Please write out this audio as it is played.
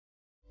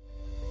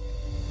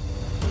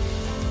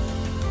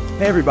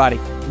Hey everybody,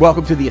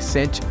 welcome to the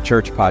Ascent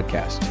Church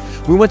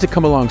podcast. We want to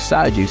come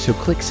alongside you, so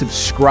click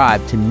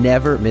subscribe to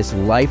never miss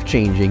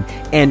life-changing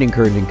and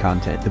encouraging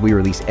content that we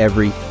release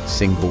every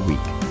single week.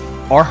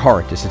 Our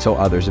heart is to tell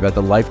others about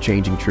the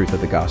life-changing truth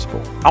of the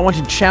gospel. I want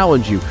to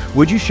challenge you,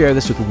 would you share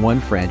this with one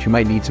friend who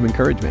might need some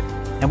encouragement?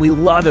 And we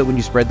love it when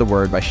you spread the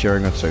word by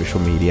sharing on social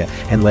media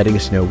and letting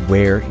us know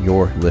where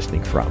you're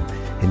listening from.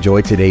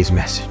 Enjoy today's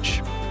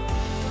message.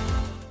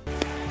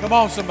 Come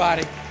on,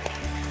 somebody.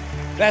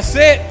 That's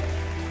it.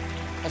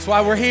 That's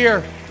why we're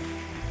here.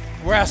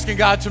 We're asking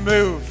God to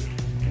move.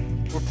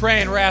 We're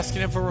praying, we're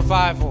asking Him for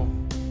revival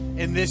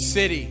in this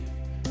city,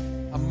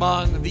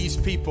 among these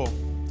people.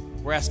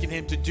 We're asking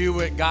Him to do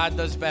what God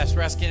does best.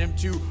 We're asking Him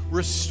to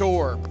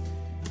restore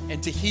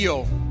and to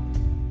heal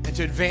and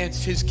to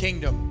advance His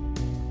kingdom.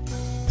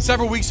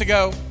 Several weeks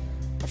ago,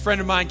 a friend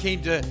of mine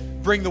came to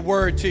bring the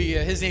word to you.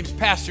 His name's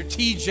Pastor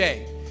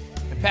TJ.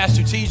 And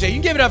Pastor TJ, you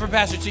can give it up for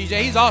Pastor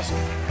TJ. He's awesome.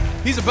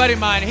 He's a buddy of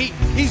mine.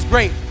 He's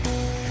great.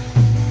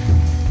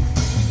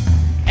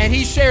 And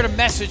he shared a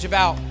message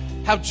about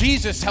how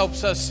Jesus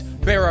helps us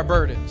bear our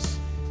burdens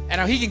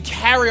and how He can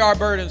carry our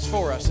burdens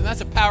for us. And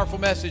that's a powerful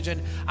message.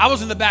 And I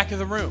was in the back of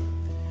the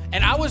room.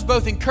 And I was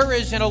both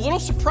encouraged and a little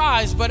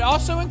surprised, but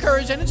also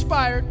encouraged and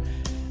inspired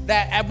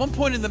that at one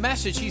point in the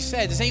message, he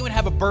said, does anyone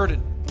have a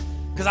burden?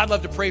 Because I'd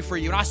love to pray for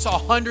you. And I saw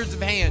hundreds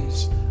of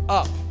hands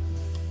up.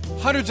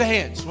 Hundreds of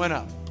hands went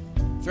up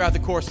throughout the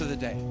course of the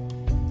day.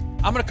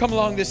 I'm going to come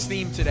along this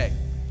theme today.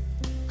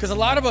 Because a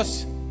lot of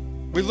us,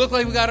 we look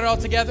like we got it all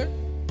together,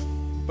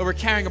 but we're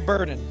carrying a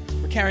burden.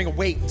 We're carrying a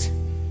weight.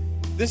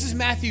 This is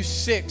Matthew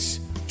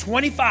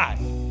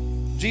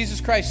 6:25.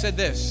 Jesus Christ said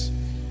this.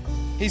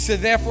 He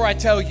said, therefore I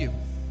tell you,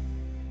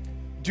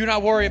 do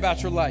not worry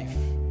about your life,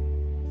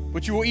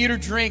 what you will eat or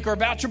drink, or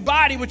about your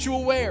body, what you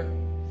will wear.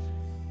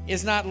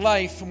 Is not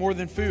life more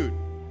than food,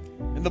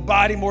 and the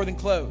body more than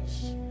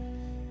clothes?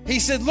 He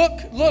said, look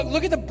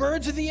at the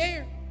birds of the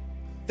air.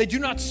 They do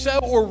not sow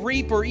or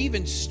reap or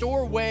even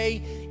store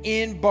away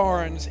in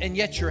barns, and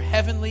yet your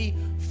heavenly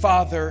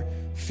Father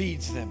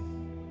feeds them.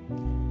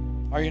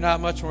 Are you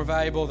not much more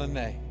valuable than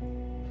they?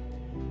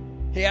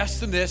 He asked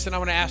them this, and I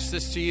want to ask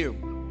this to you.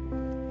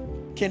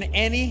 Can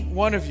any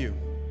one of you,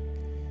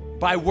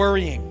 by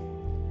worrying,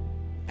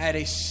 add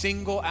a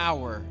single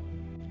hour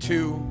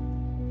to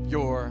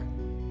your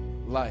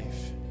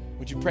life?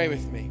 Would you pray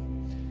with me?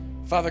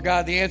 Father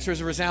God, the answer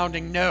is a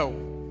resounding no,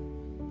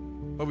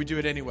 but we do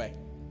it anyway.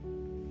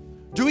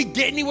 Do we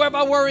get anywhere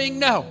by worrying?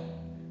 No.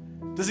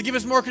 Does it give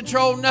us more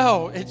control?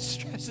 No. It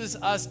stresses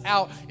us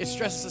out. It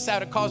stresses us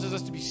out. It causes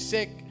us to be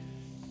sick.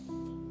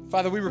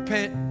 Father, we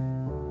repent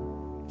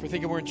for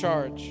thinking we're in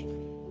charge,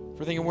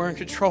 for thinking we're in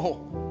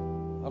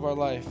control of our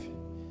life.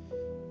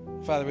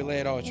 Father, we lay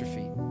it all at your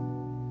feet.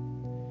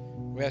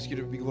 We ask you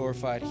to be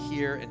glorified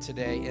here and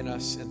today in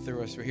us and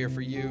through us. We're here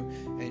for you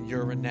and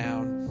your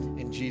renown.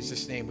 In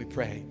Jesus' name we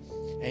pray.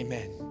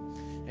 Amen.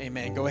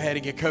 Amen. Go ahead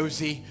and get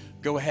cozy.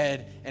 Go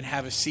ahead and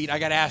have a seat. I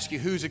got to ask you,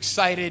 who's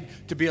excited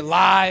to be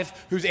alive?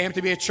 Who's amped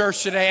to be at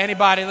church today?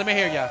 Anybody? Let me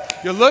hear you.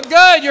 You look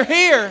good. You're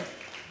here.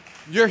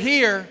 You're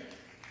here.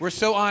 We're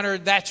so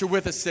honored that you're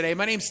with us today.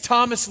 My name's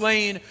Thomas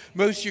Lane.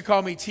 Most of you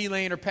call me T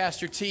Lane or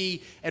Pastor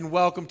T, and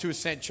welcome to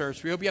Ascent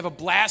Church. We hope you have a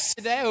blast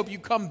today. I hope you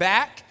come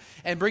back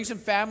and bring some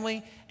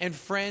family and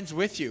friends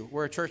with you.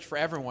 We're a church for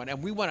everyone,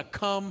 and we want to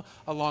come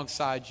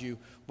alongside you,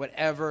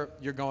 whatever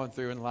you're going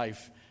through in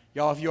life.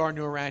 Y'all, if you are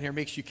new around here,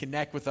 make sure you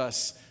connect with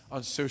us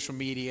on social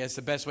media. It's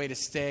the best way to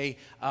stay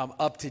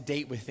up to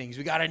date with things.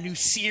 We got a new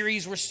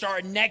series we're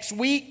starting next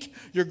week.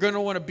 You're going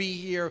to want to be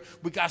here.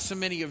 We got so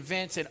many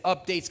events and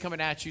updates coming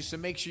at you, so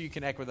make sure you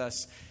connect with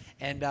us.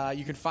 And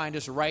you can find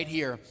us right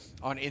here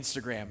on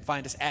Instagram.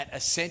 Find us at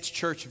Ascent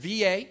Church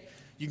VA.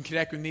 You can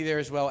connect with me there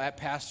as well at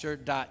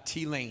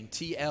pastor.tlane,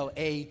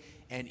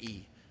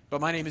 T-L-A-N-E. But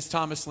my name is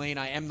Thomas Lane.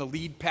 I am the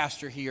lead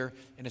pastor here,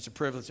 and it's a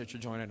privilege that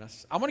you're joining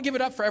us. I want to give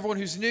it up for everyone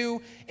who's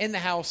new in the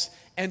house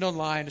and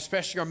online,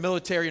 especially our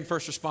military and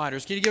first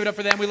responders. Can you give it up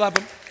for them? We love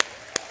them.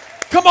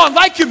 Come on,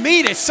 like you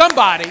mean it.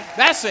 Somebody.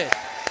 That's it.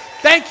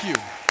 Thank you.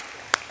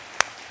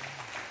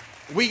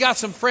 We got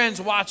some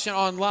friends watching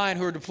online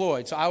who are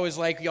deployed, so I always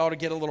like y'all to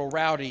get a little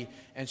rowdy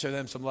and show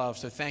them some love.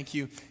 So thank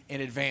you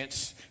in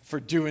advance for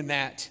doing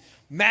that.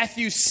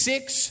 Matthew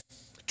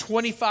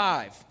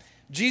 6:25.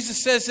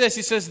 Jesus says this.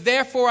 He says,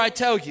 therefore I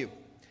tell you,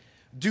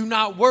 do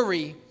not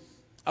worry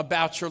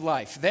about your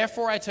life.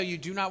 Therefore I tell you,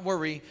 do not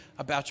worry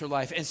about your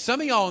life. And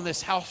some of y'all in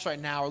this house right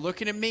now are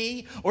looking at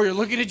me or you're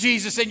looking at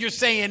Jesus and you're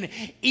saying,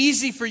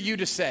 easy for you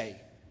to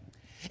say.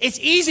 It's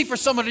easy for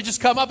someone to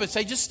just come up and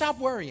say, just stop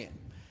worrying.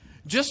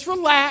 Just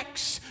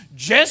relax,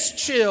 just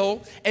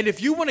chill. And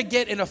if you want to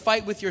get in a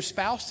fight with your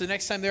spouse the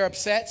next time they're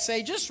upset,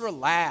 say, just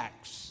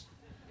relax.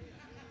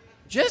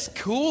 Just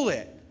cool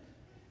it.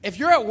 If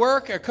you're at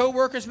work, a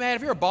coworker's mad,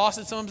 if you're a boss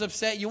and someone's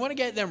upset, you want to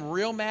get them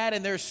real mad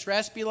and they're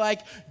stressed, be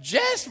like,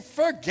 just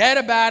forget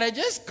about it.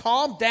 Just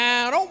calm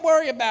down. Don't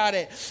worry about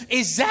it.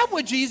 Is that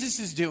what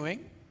Jesus is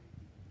doing?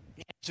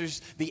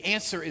 The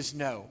answer is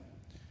no.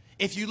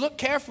 if you look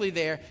carefully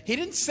there, he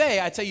didn't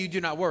say, I tell you,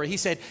 do not worry. He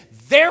said,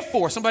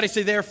 therefore, somebody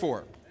say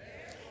therefore.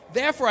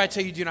 Therefore, I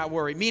tell you, do not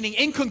worry. Meaning,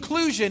 in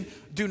conclusion,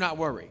 do not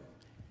worry.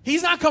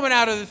 He's not coming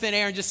out of the thin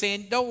air and just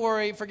saying, don't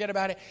worry, forget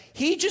about it.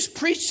 He just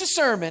preached a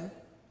sermon,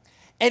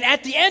 and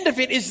at the end of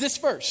it is this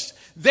verse.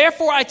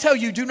 Therefore, I tell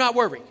you, do not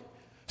worry.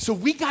 So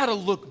we got to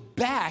look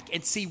back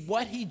and see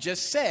what he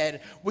just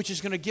said, which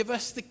is going to give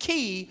us the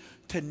key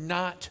to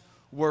not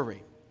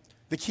worry.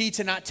 The key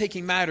to not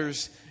taking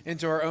matters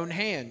into our own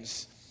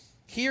hands.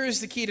 Here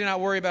is the key to not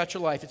worry about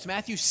your life. It's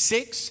Matthew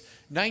 6,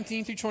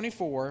 19 through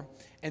 24,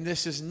 and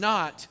this is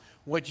not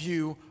what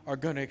you are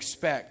going to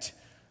expect.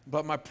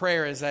 But my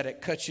prayer is that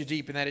it cuts you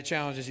deep and that it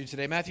challenges you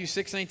today. Matthew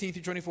 6, 19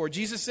 through 24.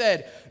 Jesus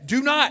said,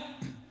 do not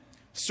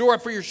store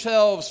up for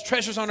yourselves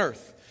treasures on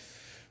earth,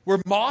 where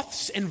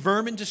moths and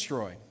vermin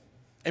destroy,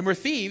 and where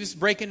thieves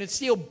break in and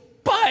steal,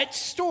 but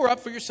store up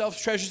for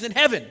yourselves treasures in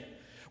heaven,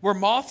 where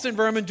moths and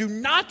vermin do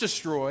not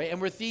destroy, and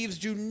where thieves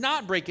do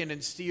not break in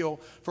and steal.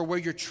 For where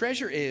your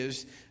treasure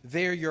is,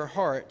 there your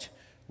heart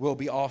will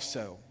be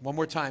also. One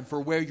more time. For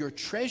where your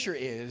treasure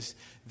is,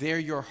 there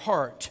your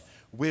heart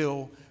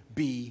will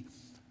be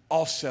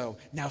also.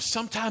 Now,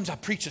 sometimes I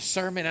preach a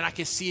sermon and I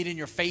can see it in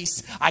your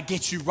face. I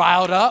get you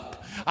riled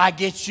up. I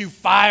get you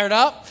fired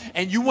up.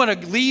 And you want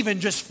to leave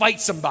and just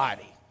fight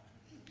somebody.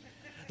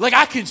 Like,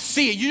 I can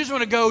see it. You just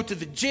want to go to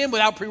the gym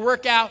without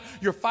pre-workout.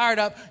 You're fired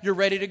up. You're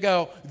ready to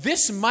go.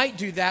 This might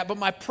do that, but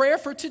my prayer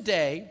for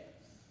today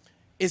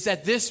is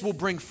that this will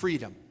bring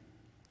freedom.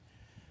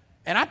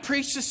 And I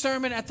preached a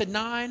sermon at the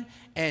 9,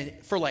 and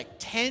for like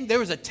 10, there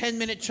was a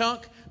 10-minute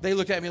chunk. They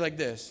looked at me like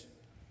this.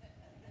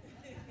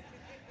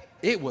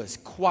 It was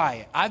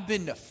quiet. I've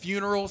been to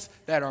funerals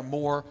that are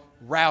more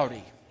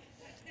rowdy.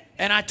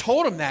 And I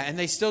told them that, and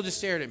they still just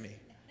stared at me.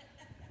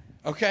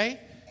 Okay?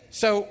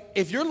 So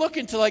if you're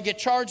looking to like get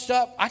charged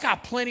up, I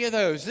got plenty of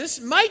those.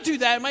 This might do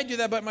that,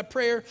 but my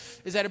prayer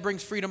is that it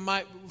brings freedom.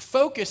 My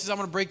focus is I'm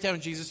going to break down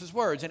Jesus'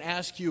 words and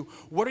ask you,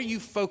 what are you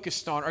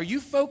focused on? Are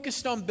you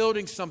focused on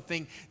building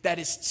something that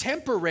is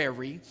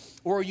temporary,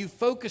 or are you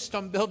focused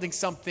on building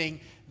something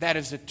that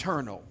is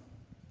eternal?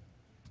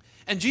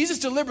 And Jesus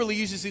deliberately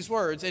uses these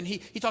words, and he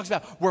talks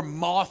about where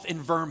moth and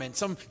vermin.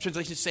 Some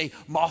translations say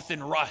moth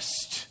and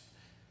rust.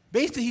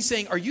 Basically, he's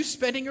saying, are you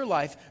spending your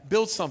life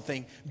building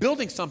something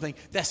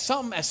that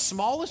something as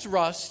small as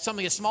rust,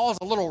 something as small as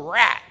a little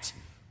rat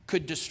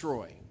could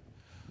destroy?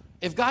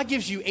 If God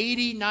gives you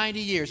 80, 90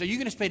 years, are you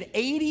going to spend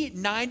 80,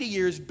 90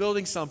 years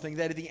building something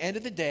that at the end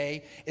of the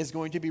day is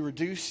going to be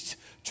reduced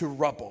to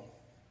rubble?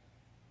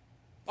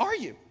 Are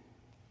you?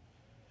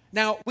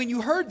 Now, when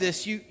you heard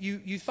this,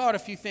 you thought a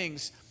few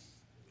things.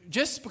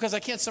 Just because I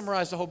can't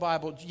summarize the whole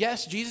Bible,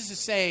 yes, Jesus is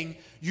saying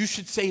you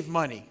should save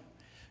money.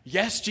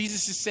 Yes,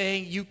 Jesus is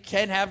saying you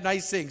can have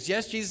nice things.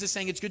 Yes, Jesus is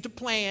saying it's good to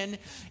plan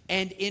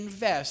and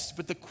invest.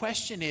 But the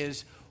question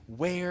is,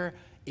 where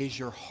is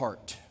your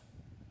heart?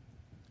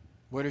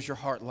 Where does your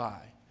heart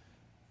lie?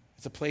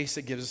 It's a place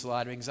that gives us a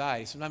lot of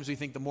anxiety. Sometimes we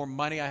think the more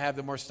money I have,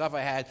 the more stuff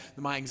I had,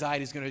 my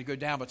anxiety is going to go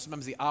down. But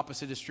sometimes the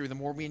opposite is true. The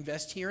more we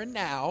invest here and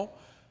now,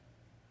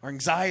 our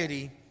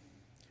anxiety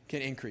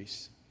can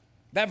increase.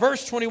 That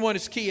verse 21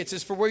 is key. It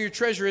says, for where your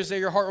treasure is, there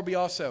your heart will be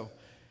also.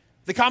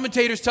 The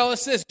commentators tell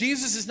us this.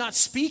 Jesus is not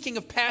speaking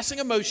of passing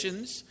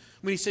emotions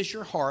when he says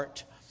your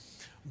heart,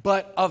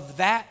 but of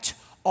that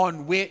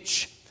on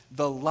which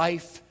the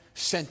life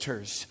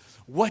centers.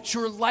 What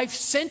your life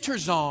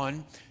centers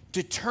on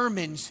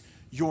determines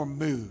your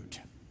mood.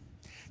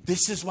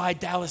 This is why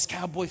Dallas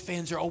Cowboy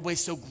fans are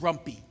always so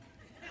grumpy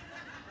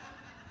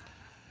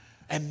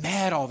and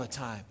mad all the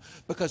time.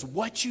 Because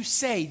what you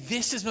say,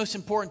 this is most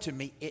important to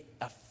me, it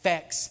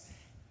affects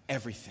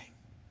everything.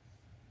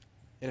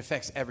 It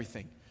affects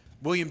everything.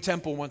 William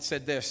Temple once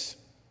said this,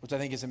 which I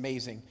think is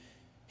amazing.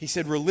 He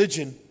said,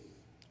 religion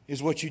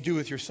is what you do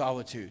with your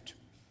solitude.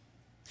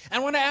 And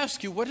I want to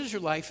ask you, what does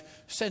your life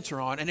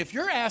center on? And if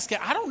you're asking,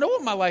 I don't know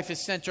what my life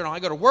is centered on. I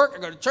go to work, I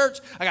go to church,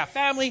 I got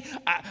family,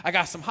 I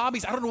got some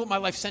hobbies. I don't know what my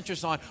life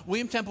centers on.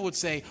 William Temple would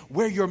say,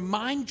 where your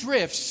mind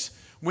drifts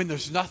when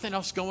there's nothing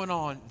else going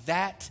on,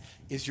 that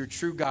is your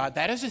true God.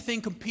 That is a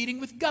thing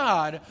competing with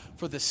God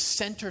for the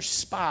center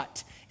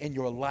spot in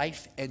your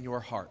life and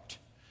your heart.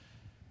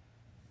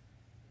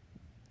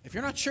 If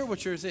you're not sure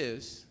what yours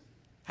is,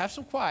 have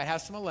some quiet,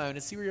 have some alone,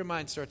 and see where your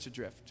mind starts to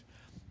drift.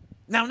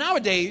 Now,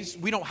 nowadays,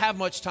 we don't have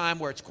much time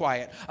where it's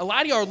quiet. A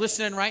lot of y'all are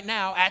listening right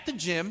now at the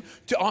gym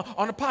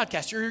on a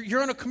podcast.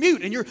 You're on a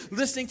commute, and you're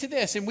listening to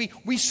this, and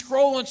we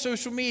scroll on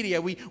social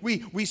media.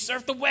 We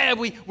surf the web.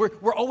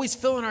 We're always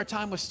filling our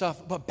time with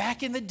stuff. But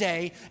back in the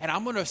day, and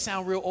I'm going to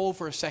sound real old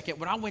for a second,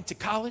 when I went to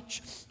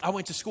college, I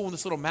went to school in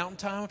this little mountain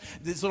town,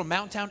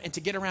 and to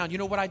get around, you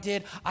know what I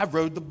did? I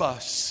rode the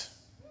bus.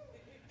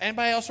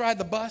 Anybody else ride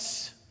the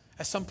bus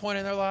at some point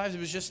in their lives?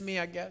 It was just me,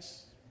 I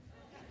guess.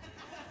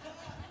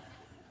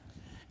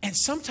 And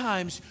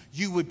sometimes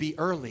you would be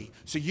early.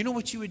 So you know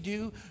what you would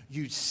do?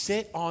 You'd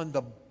sit on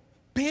the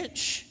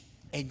bench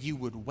and you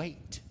would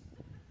wait.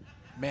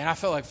 Man, I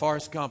felt like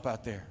Forrest Gump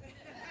out there.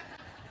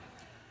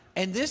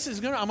 And this is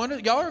y'all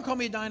are gonna call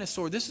me a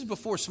dinosaur. This is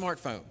before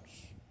smartphones.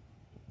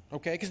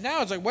 okay? Because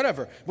now it's like,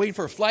 whatever, waiting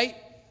for a flight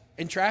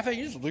in traffic,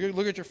 you just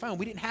look at your phone.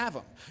 We didn't have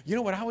them. You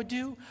know what I would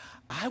do?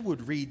 I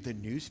would read the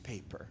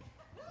newspaper.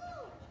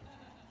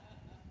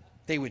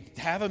 They would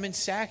have them in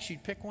sacks.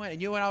 You'd pick one.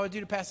 And you know what I would do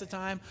to pass the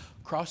time?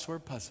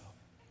 Crossword puzzle.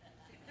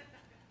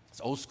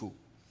 It's old school.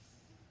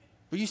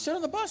 But you sit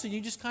on the bus and you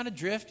just kind of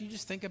drift. You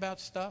just think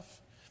about stuff.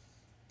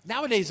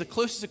 Nowadays, the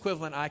closest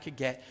equivalent I could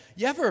get,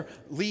 you ever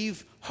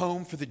leave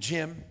home for the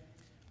gym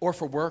or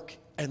for work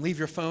and leave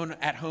your phone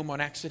at home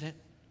on accident?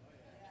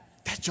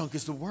 That junk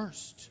is the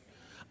worst.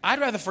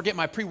 I'd rather forget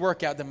my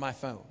pre-workout than my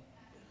phone.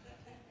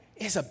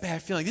 It's a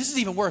bad feeling. This is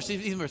even worse.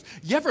 Even worse.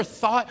 You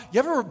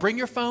ever bring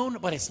your phone,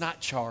 but it's not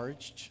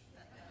charged?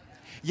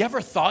 You ever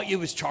thought it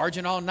was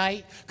charging all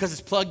night because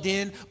it's plugged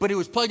in, but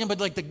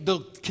like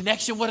the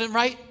connection wasn't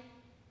right?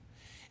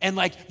 And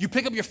like you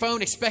pick up your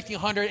phone expecting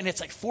 100 and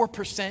it's like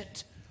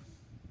 4%.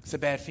 It's a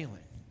bad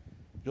feeling.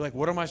 You're like,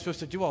 what am I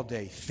supposed to do all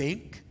day?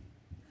 Think?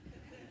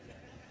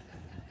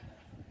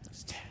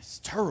 It's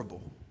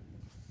terrible.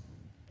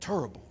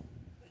 Terrible.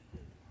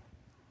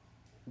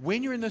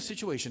 When you're in those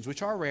situations,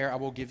 which are rare, I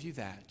will give you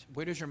that,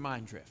 where does your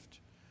mind drift?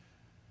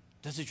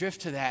 Does it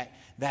drift to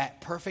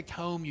that perfect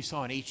home you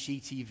saw on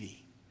HGTV?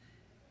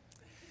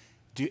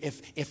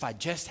 If I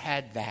just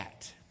had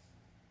that.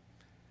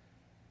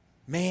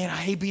 Man, I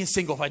hate being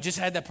single. If I just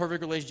had that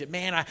perfect relationship.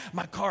 Man,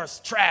 my car's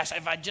trash.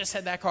 If I just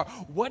had that car.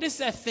 What is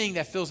that thing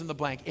that fills in the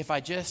blank? If I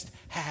just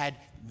had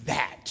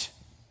that,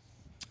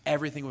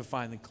 everything would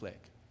finally click.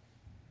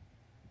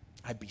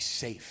 I'd be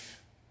safe.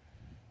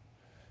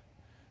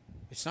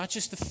 It's not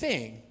just the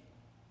thing.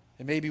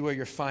 It may be where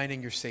you're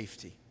finding your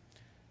safety.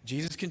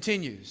 Jesus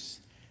continues.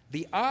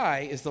 The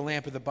eye is the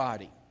lamp of the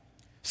body.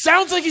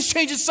 Sounds like he's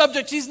changing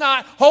subject. He's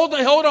not. Hold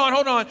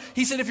on.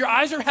 He said if your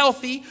eyes are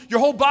healthy, your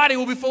whole body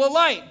will be full of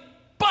light.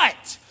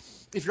 But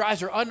if your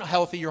eyes are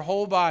unhealthy, your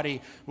whole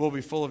body will be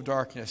full of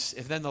darkness.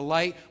 If then the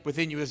light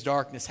within you is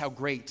darkness, how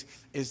great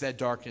is that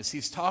darkness?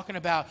 He's talking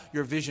about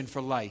your vision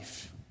for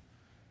life.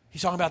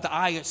 He's talking about the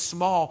eye. It's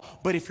small,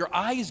 but if your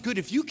eye is good,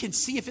 if you can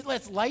see, if it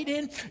lets light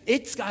in,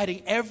 it's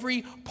guiding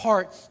every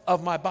part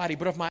of my body.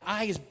 But if my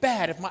eye is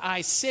bad, if my eye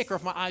is sick, or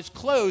if my eye is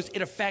closed,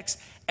 it affects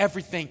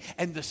everything.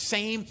 And the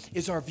same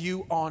is our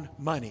view on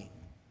money.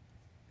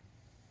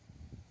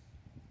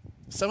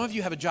 Some of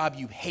you have a job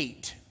you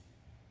hate.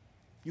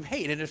 You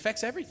hate, and it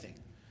affects everything.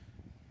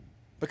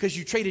 Because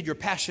you traded your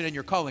passion and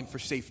your calling for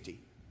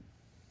safety.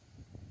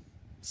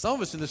 Some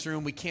of us in this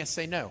room, we can't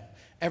say no.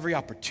 Every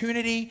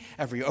opportunity,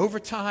 every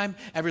overtime,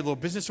 every little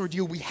business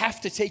ordeal, we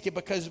have to take it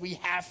because we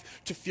have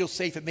to feel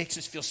safe. It makes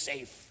us feel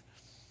safe.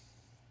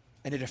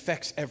 And it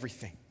affects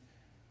everything.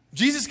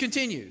 Jesus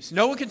continues,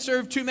 no one can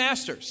serve two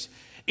masters.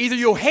 Either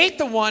you'll hate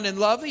the one and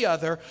love the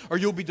other, or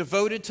you'll be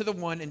devoted to the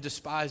one and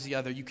despise the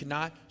other. You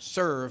cannot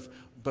serve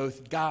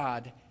both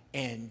God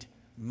and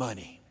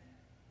money.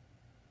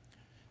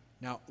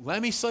 Now,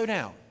 let me slow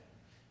down.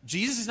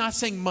 Jesus is not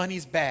saying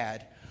money's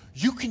bad.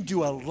 You can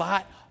do a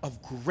lot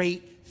of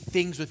great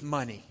things with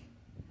money.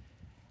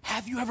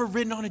 Have you ever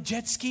ridden on a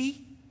jet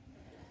ski?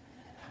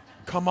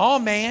 Come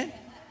on, man.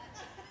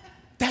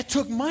 That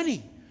took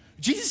money.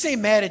 Jesus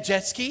ain't mad at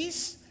jet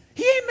skis.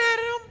 He ain't mad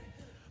at them.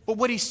 But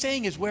what he's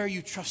saying is, where are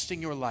you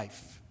trusting your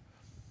life?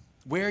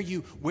 Where are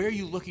you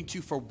looking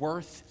to for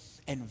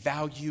worth and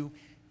value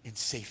and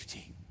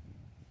safety?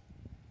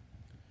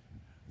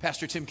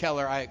 Pastor Tim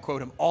Keller, I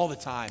quote him all the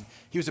time.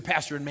 He was a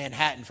pastor in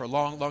Manhattan for a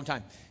long, long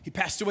time. He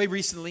passed away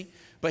recently,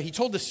 but he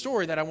told this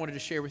story that I wanted to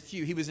share with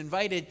you. He was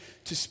invited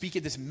to speak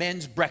at this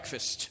men's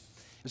breakfast.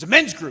 It was a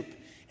men's group.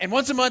 And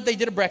once a month they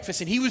did a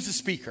breakfast, and he was the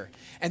speaker.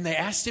 And they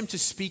asked him to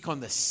speak on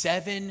the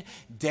 7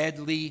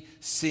 deadly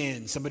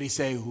sins. Somebody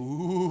say,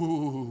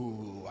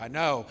 ooh, I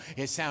know,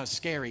 it sounds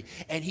scary.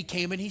 And he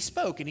came and he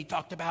spoke, and he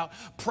talked about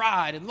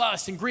pride and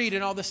lust and greed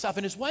and all this stuff.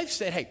 And his wife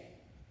said, hey,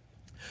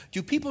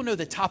 do people know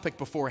the topic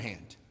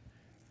beforehand?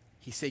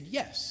 He said,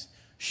 yes.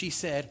 She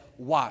said,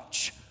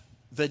 watch.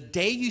 The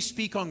day you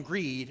speak on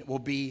greed will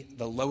be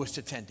the lowest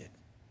attended.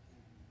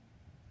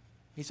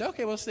 He said,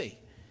 okay, we'll see.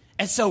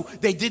 And so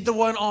they did the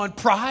one on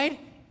pride.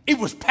 It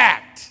was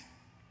packed.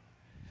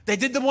 They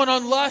did the one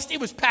on lust. It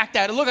was packed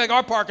out. It looked like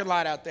our parking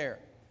lot out there.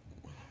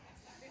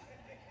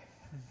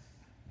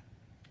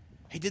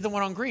 He did the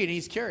one on greed, and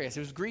he's curious. It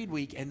was greed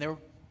week, and there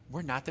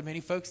were not that many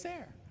folks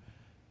there.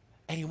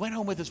 And he went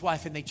home with his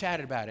wife, and they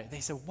chatted about it.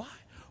 They said, why?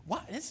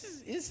 Why?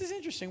 This is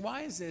interesting.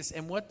 Why is this?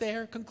 And what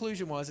their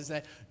conclusion was is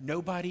that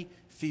nobody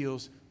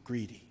feels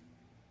greedy.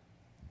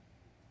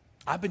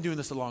 I've been doing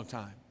this a long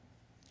time.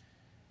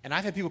 And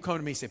I've had people come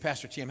to me and say,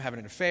 Pastor T, I'm having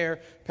an affair.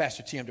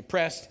 Pastor T, I'm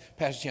depressed.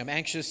 Pastor T, I'm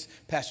anxious.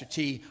 Pastor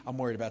T, I'm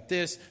worried about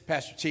this.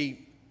 Pastor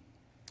T,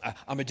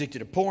 I'm addicted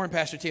to porn.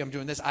 Pastor T, I'm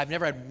doing this. I've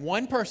never had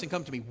one person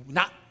come to me,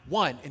 not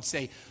one, and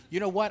say, you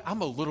know what?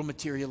 I'm a little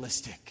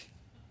materialistic.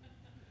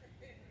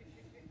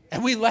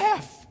 And we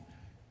laugh.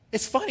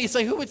 It's funny. It's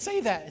like, who would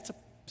say that? It's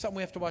something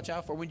we have to watch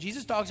out for. When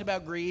Jesus talks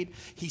about greed,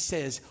 he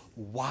says,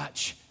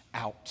 watch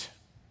out.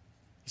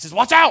 He says,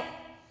 watch out.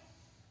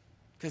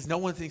 Because no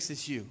one thinks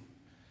it's you.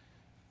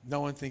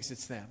 No one thinks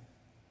it's them.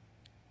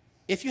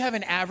 if you have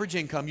an average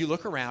income, you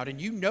look around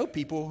and you know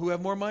people who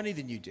have more money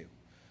than you do.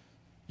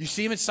 You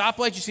see them at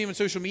stoplights, you see them on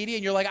social media,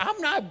 and you're like, I'm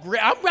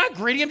not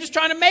greedy, I'm just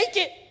trying to make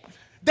it.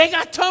 They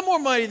got a ton more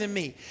money than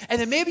me. And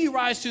then maybe you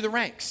rise through the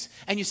ranks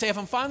and you say, if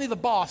I'm finally the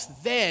boss,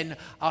 then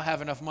I'll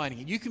have enough money.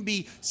 And you can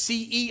be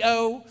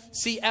CEO,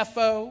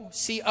 CFO,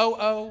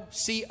 COO,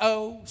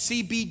 CO,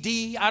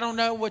 CBD. I don't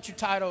know what your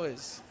title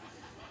is.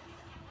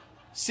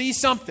 See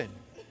something.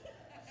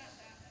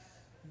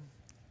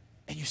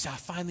 And you say, I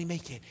finally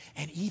make it.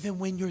 And even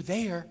when you're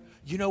there,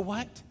 you know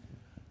what?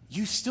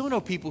 You still know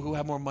people who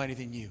have more money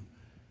than you.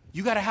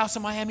 You got a house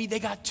in Miami, they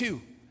got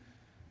 2.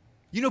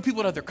 You know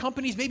people at other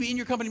companies, maybe in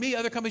your company, maybe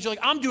other companies, you're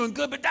like, I'm doing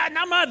good, but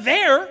I'm not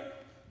there.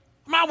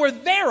 I'm not where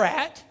they're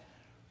at.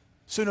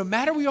 So no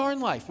matter where you are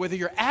in life, whether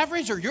you're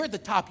average or you're at the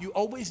top, you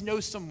always know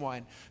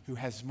someone who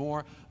has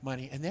more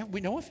money. And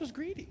no one feels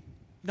greedy.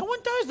 No one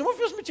does. No one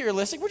feels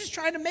materialistic. We're just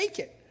trying to make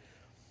it.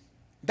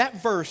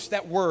 That verse,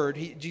 that word,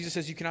 Jesus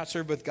says you cannot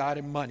serve both God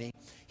and money.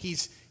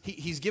 He's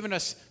given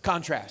us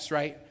contrast,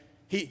 right?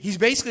 He's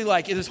basically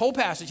like, in this whole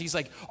passage, he's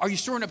like, are you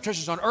storing up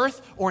treasures on earth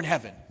or in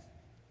heaven?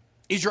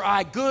 Is your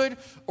eye good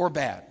or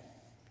bad?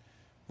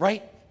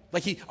 Right?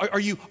 Like, are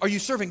you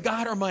serving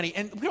God or money?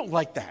 And we don't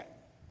like that.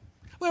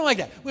 We don't like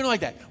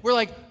that. We're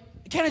like,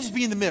 can't I just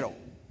be in the middle?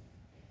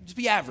 Just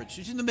be average.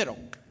 Just in the middle.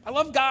 I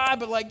love God,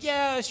 but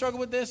I struggle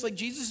with this. Like,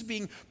 Jesus is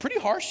being pretty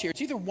harsh here.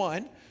 It's either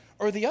one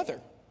or the other.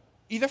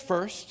 Either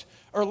first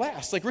or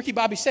last. Like Ricky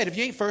Bobby said, if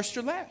you ain't first,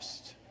 you're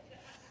last.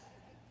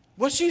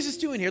 What's Jesus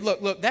doing here?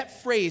 Look,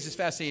 that phrase is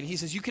fascinating. He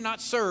says, you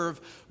cannot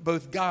serve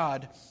both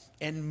God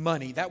and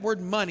money. That word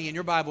money in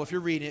your Bible, if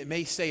you're reading it,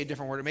 may say a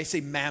different word. It may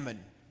say mammon.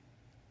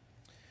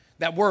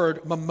 That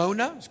word,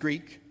 mamona, is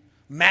Greek.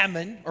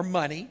 Mammon, or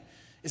money,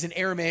 is an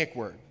Aramaic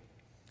word.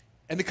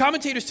 And the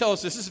commentators tell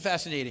us this is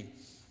fascinating.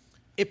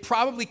 It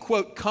probably,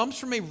 quote, comes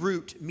from a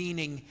root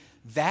meaning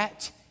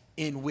that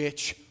in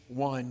which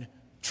one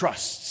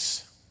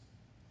trusts.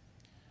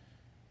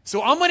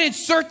 So I'm going to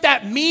insert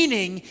that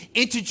meaning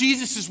into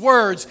Jesus'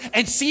 words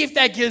and see if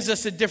that gives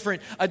us a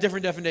different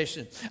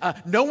definition.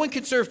 No one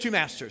can serve 2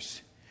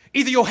 masters.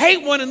 Either you'll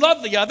hate one and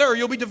love the other, or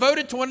you'll be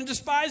devoted to one and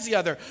despise the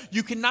other.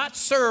 You cannot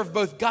serve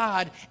both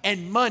God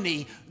and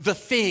money, the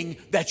thing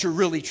that you're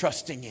really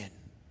trusting in.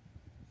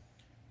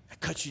 That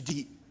cuts you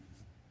deep.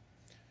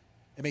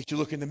 It makes you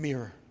look in the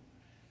mirror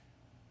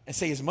and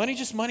say, is money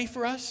just money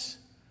for us?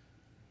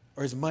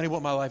 Or is money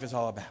what my life is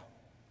all about?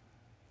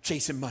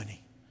 Chasing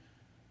money.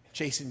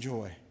 Chasing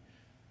joy.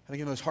 I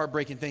think the most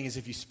heartbreaking thing is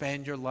if you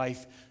spend your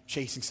life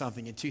chasing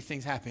something and 2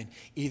 things happen.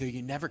 Either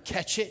you never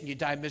catch it and you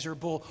die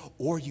miserable,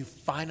 or you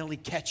finally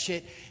catch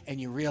it and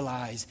you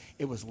realize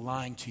it was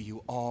lying to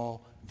you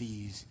all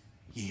these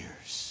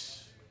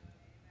years.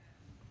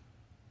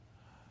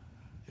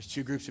 There's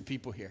 2 groups of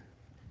people here.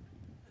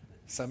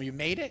 Some of you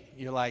made it.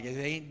 You're like, it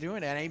ain't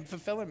doing it. It ain't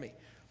fulfilling me.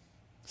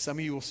 Some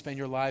of you will spend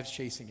your lives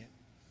chasing it.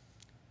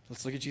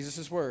 Let's look at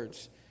Jesus'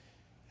 words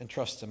and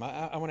trust him.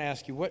 I want to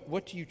ask you,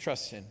 what do you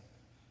trust in?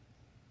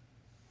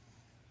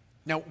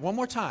 Now, one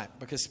more time,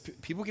 because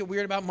people get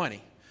weird about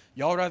money.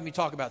 Y'all would rather me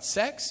talk about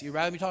sex. You'd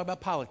rather me talk about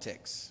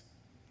politics.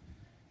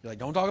 You're like,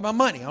 don't talk about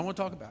money. I don't want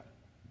to talk about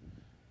it.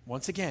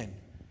 Once again,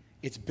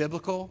 it's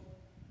biblical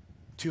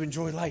to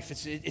enjoy life.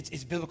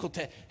 It's biblical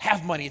to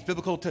have money. It's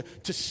biblical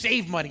to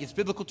save money. It's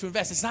biblical to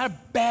invest. It's not a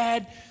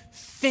bad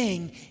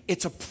thing.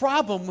 It's a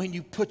problem when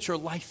you put your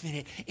life in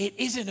it. It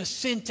isn't a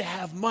sin to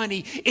have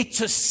money.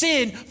 It's a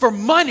sin for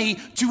money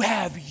to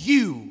have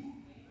you.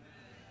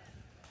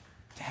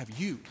 To have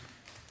you.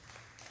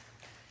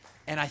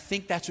 And I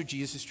think that's what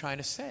Jesus is trying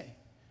to say.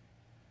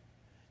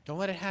 Don't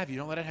let it have you.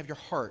 Don't let it have your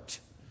heart.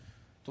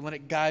 Don't let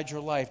it guide your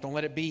life. Don't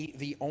let it be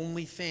the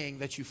only thing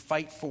that you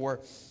fight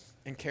for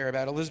and care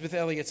about. Elizabeth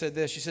Elliot said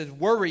this. She said,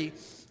 worry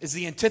is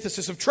the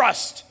antithesis of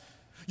trust.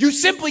 You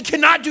simply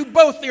cannot do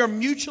both. They are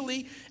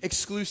mutually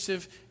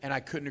exclusive, and I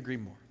couldn't agree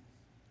more.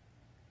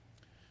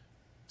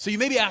 So you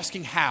may be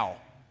asking how.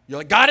 You're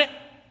like, got it?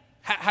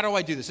 How do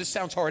I do this? This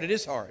sounds hard. It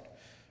is hard.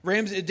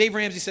 Dave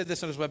Ramsey said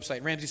this on his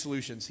website, Ramsey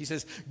Solutions. He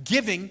says,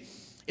 giving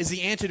is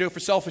the antidote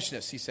for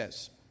selfishness, he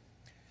says.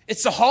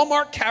 It's the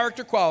hallmark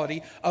character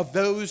quality of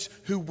those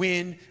who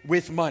win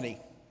with money.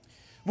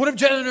 One of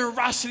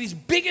generosity's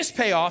biggest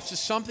payoffs is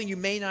something you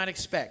may not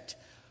expect: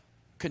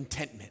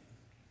 contentment.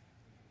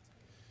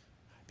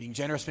 Being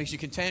generous makes you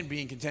content.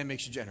 Being content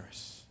makes you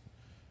generous.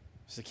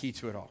 It's the key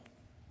to it all.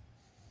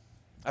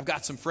 I've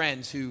got some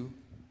friends who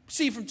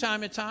see from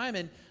time to time,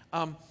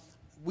 and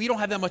we don't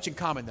have that much in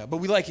common, though, but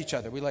we like each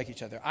other.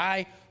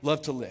 I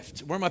love to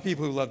lift. Where are my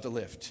people who love to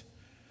lift?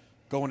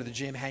 Going to the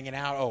gym, hanging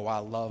out. Oh, I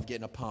love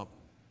getting a pump.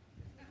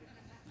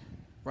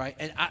 Right?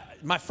 And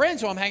my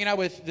friends who I'm hanging out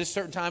with this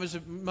certain time, as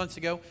months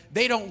ago,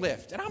 they don't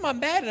lift. And I'm not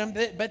mad at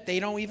them, but they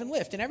don't even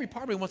lift. And every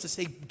part of me wants to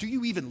say, do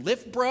you even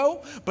lift,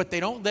 bro? But they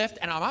don't lift,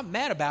 and I'm not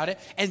mad about it.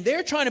 And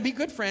they're trying to be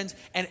good friends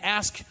and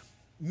ask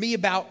me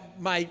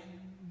about my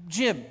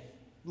gym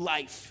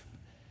life.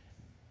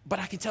 But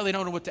I can tell they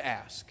don't know what to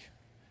ask.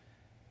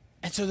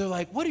 And so they're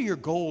like, what are your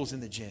goals in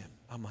the gym?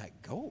 I'm like,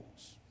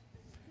 goals?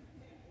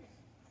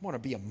 I want to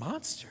be a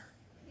monster.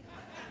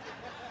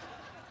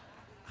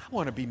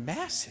 want to be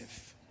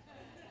massive.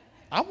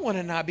 I want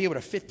to not be able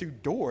to fit through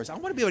doors. I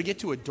want to be able to get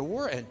to a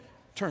door and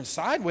turn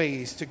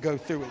sideways to go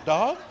through it,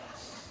 dog.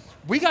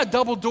 We got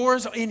double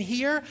doors in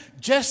here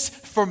just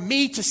for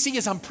me to see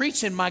as I'm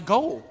preaching my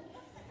goal.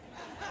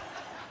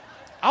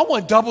 I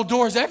want double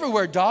doors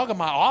everywhere, dog, in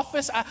my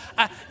office.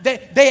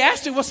 They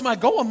asked me, what's my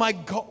goal? And my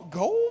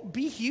goal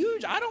be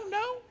huge? I don't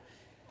know.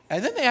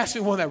 And then they asked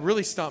me one that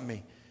really stumped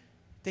me.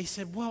 They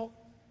said, well,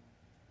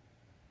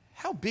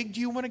 how big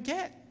do you want to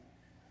get?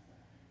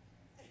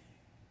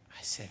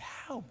 I said,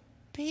 how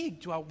big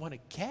do I want to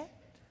get?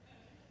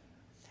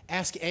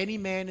 Ask any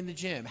man in the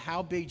gym,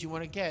 how big do you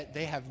want to get?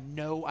 They have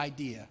no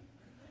idea.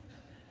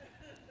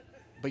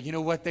 But you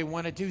know what they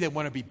want to do? They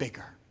want to be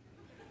bigger.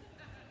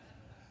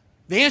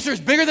 The answer is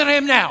bigger than I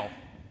am now.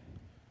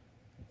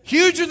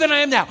 Huger than I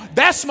am now.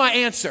 That's my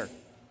answer.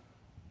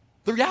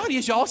 The reality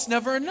is, y'all, it's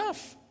never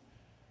enough.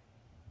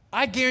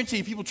 I guarantee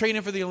you, people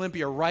training for the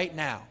Olympia right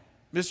now,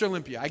 Mr.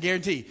 Olympia, I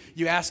guarantee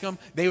you ask them,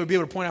 they would be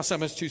able to point out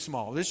something that's too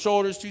small. This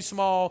shoulder's too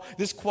small.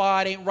 This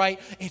quad ain't right.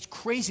 It's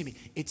crazy to me.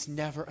 It's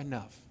never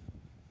enough.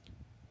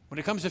 When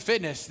it comes to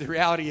fitness, the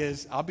reality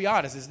is, I'll be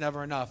honest, it's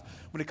never enough.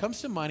 When it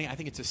comes to money, I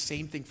think it's the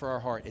same thing for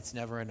our heart. It's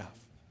never enough.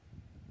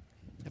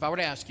 If I were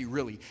to ask you,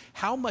 really,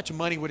 how much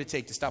money would it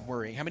take to stop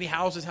worrying? How many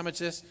houses? How much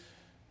this?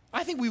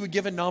 I think we would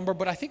give a number,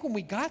 but I think when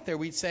we got there,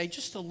 we'd say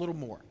just a little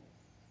more.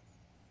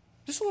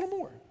 Just a little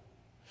more.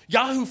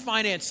 Yahoo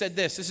Finance said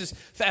this. This is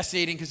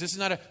fascinating because this is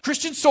not a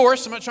Christian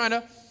source. I'm not trying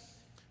to,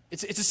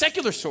 it's a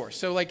secular source.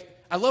 So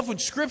I love when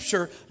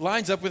scripture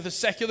lines up with a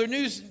secular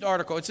news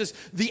article. It says,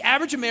 the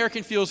average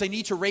American feels they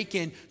need to rake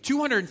in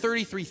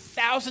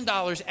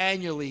 $233,000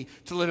 annually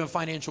to live in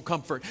financial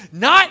comfort.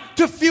 Not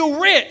to feel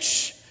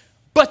rich,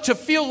 but to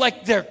feel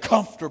like they're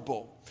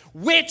comfortable.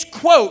 Which,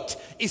 quote,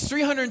 is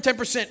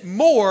 310%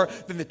 more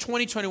than the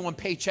 2021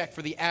 paycheck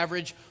for the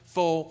average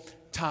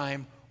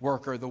full-time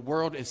worker. The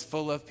world is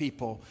full of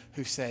people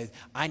who say,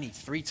 I need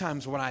 3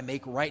 times what I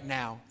make right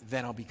now,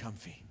 then I'll be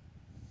comfy.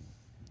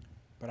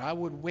 But I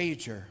would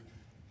wager,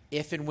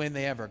 if and when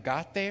they ever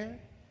got there,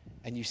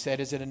 and you said,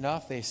 is it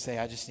enough? They say,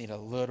 I just need a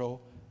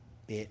little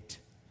bit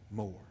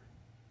more.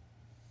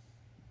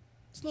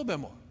 It's a little bit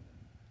more.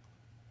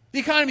 The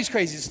economy's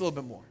crazy, it's a little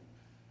bit more.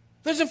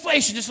 There's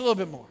inflation, just a little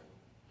bit more.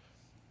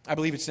 I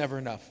believe it's never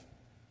enough.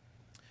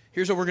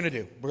 Here's what we're going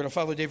to do. We're going to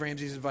follow Dave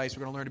Ramsey's advice.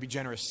 We're going to learn to be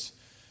generous.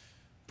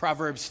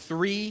 Proverbs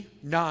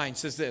 3:9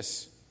 says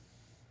this.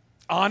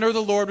 Honor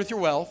the Lord with your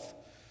wealth,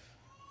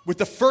 with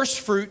the first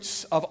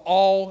fruits of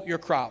all your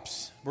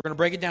crops. We're going to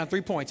break it down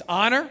 3 points.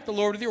 Honor the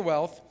Lord with your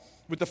wealth,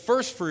 with the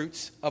first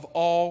fruits of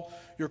all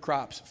your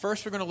crops.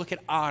 First, we're going to look at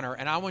honor,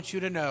 and I want you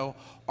to know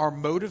our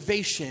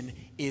motivation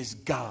is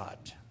God.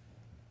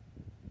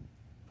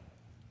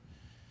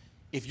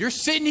 If you're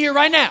sitting here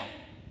right now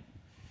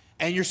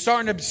and you're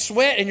starting to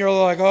sweat and you're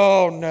like,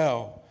 oh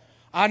no,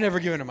 I've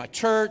never given to my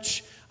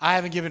church. I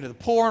haven't given to the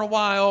poor in a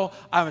while.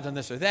 I haven't done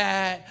this or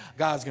that.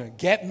 God's going to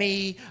get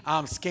me.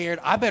 I'm scared.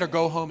 I better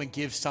go home and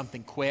give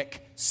something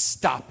quick.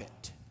 Stop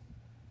it.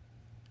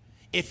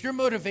 If your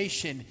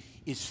motivation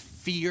is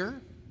fear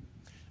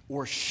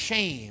or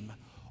shame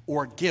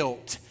or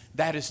guilt,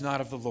 that is not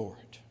of the Lord.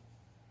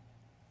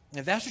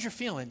 If that's what you're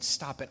feeling,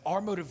 stop it.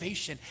 Our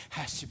motivation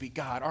has to be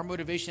God. Our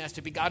motivation has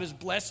to be God has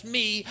blessed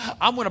me.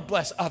 I'm going to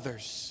bless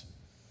others.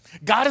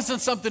 God has done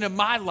something in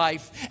my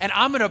life, and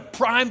I'm in a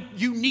prime,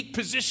 unique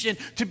position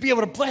to be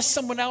able to bless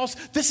someone else.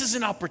 This is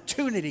an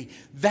opportunity.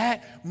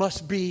 That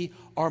must be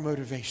our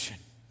motivation.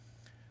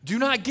 Do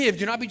not give,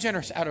 do not be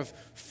generous out of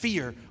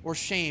fear or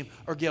shame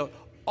or guilt.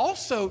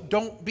 Also,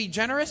 don't be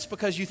generous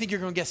because you think you're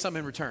going to get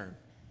something in return.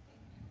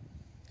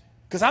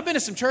 Because I've been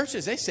to some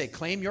churches, they say,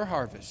 claim your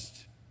harvest.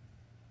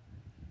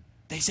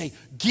 They say,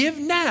 give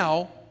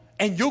now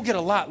and you'll get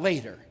a lot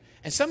later.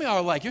 And some of y'all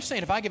are like, you're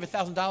saying if I give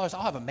 $1,000,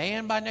 I'll have a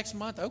man by next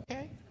month?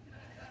 Okay.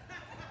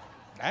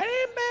 That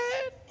ain't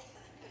bad.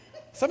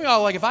 Some of y'all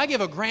are like, if I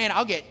give $1,000,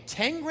 I'll get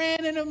 10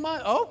 grand in a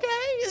month. Okay,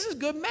 this is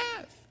good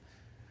math.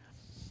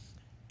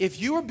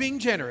 If you are being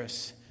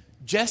generous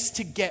just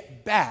to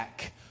get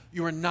back,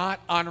 you are not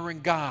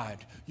honoring God.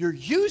 You're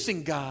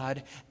using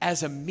God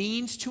as a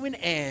means to an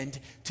end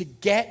to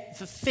get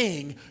the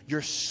thing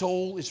your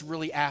soul is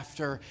really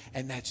after,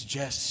 and that's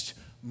just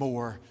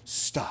more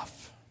stuff.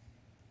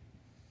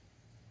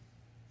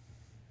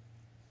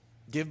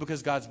 Give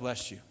because God's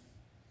blessed you.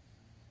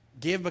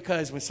 Give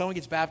because when someone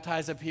gets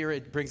baptized up here,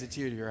 it brings a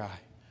tear to your eye.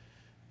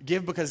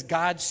 Give because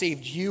God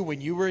saved you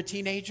when you were a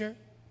teenager,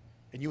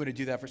 and you want to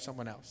do that for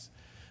someone else.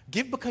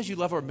 Give because you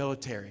love our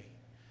military.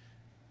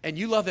 And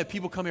you love that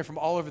people come here from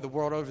all over the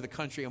world, all over the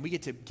country, and we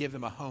get to give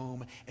them a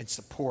home and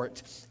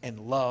support and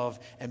love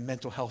and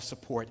mental health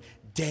support.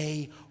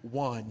 Day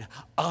one,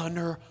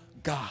 honor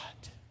God.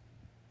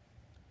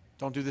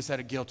 Don't do this out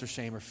of guilt or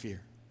shame or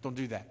fear. Don't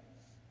do that.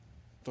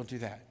 Don't do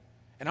that.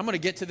 And I'm going to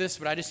get to this,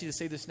 but I just need to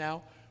say this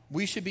now.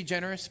 We should be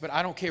generous, but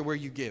I don't care where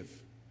you give.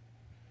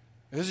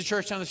 If there's a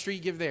church down the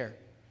street, give there.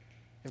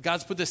 If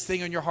God's put this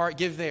thing on your heart,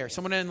 give there.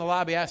 Someone in the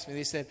lobby asked me,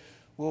 they said,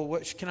 well,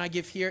 what can I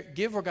give here?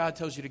 Give where God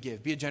tells you to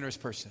give. Be a generous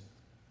person.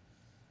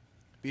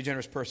 Be a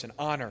generous person.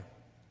 Honor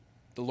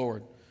the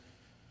Lord.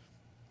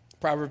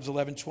 Proverbs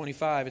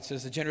 11:25, it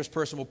says, the generous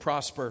person will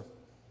prosper.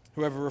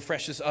 Whoever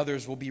refreshes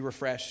others will be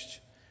refreshed.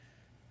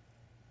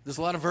 There's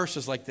a lot of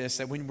verses like this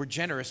that when we're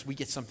generous, we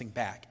get something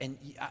back. And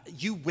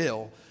you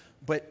will,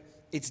 but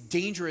it's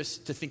dangerous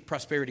to think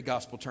prosperity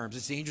gospel terms.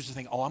 It's dangerous to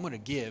think, oh, I'm going to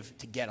give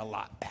to get a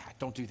lot back.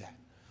 Don't do that.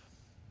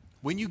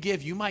 When you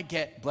give, you might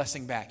get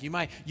blessing back. You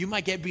might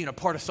get being a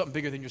part of something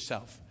bigger than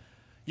yourself.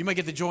 You might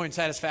get the joy and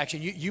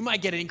satisfaction. You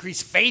might get an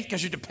increased faith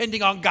because you're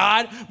depending on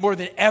God more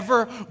than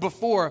ever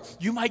before.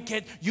 You might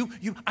get,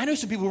 I know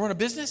some people who run a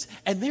business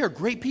and they are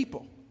great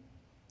people.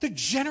 They're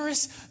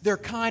generous, they're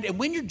kind. And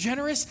when you're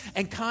generous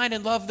and kind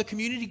and love the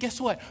community, guess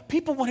what?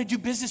 People want to do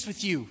business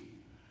with you.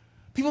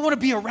 People want to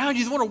be around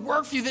you. They want to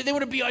work for you. They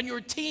want to be on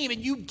your team, and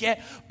you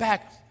get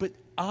back. But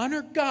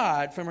honor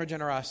God from our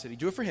generosity.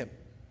 Do it for him.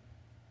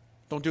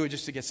 Don't do it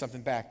just to get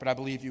something back, but I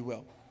believe you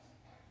will.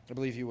 I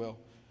believe you will.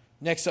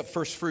 Next up,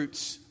 first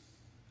fruits.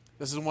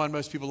 This is one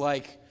most people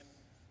like.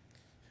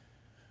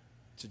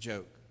 It's a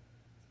joke.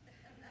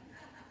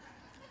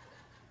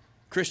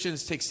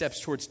 Christians take steps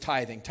towards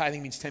tithing.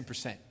 Tithing means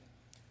 10%.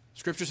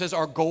 Scripture says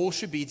our goal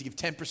should be to give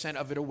 10%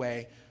 of it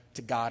away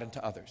to God and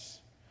to others.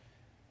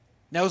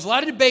 Now, there's a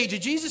lot of debate.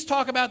 Did Jesus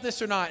talk about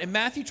this or not? In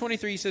Matthew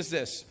 23, he says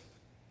this.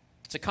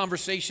 It's a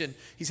conversation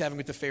he's having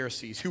with the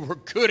Pharisees who were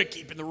good at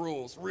keeping the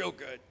rules, real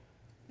good.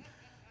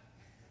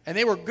 And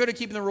they were good at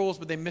keeping the rules,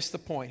 but they missed the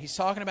point. He's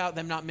talking about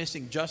them not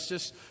missing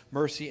justice,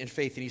 mercy, and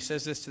faith. And he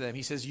says this to them.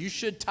 He says, you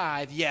should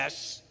tithe,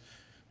 yes,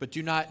 but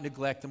do not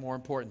neglect the more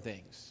important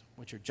things,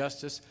 which are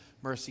justice,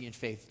 mercy, and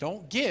faith.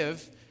 Don't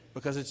give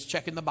because it's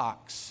checking the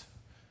box.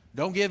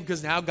 Don't give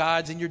because now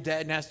God's in your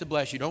debt and has to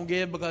bless you. Don't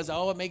give because,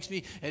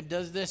 it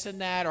does this and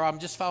that, or I'm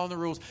just following the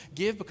rules.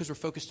 Give because we're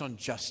focused on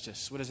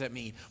justice. What does that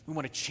mean? We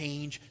want to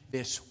change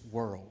this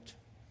world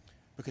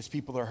because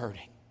people are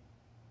hurting.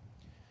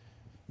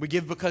 We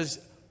give because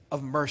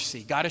of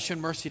mercy. God has shown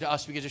mercy to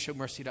us. We get to show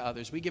mercy to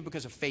others. We give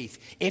because of faith.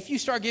 If you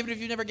start giving, if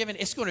you've never given,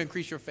 it's going to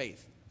increase your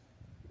faith.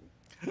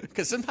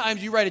 Because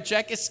sometimes you write a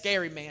check, it's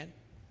scary, man.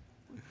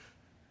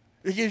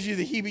 It gives you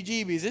the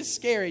heebie-jeebies. It's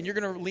scary, and you're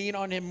going to lean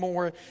on him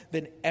more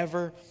than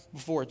ever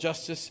before.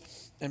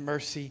 Justice and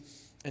mercy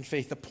and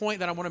faith. The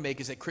point that I want to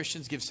make is that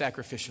Christians give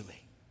sacrificially.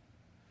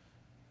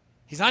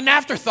 He's not an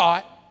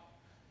afterthought.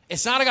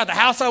 It's not I got the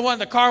house I want,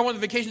 the car I want,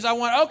 the vacations I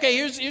want. Okay,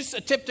 here's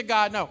a tip to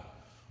God. No.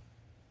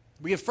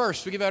 We give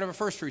first. We give out of our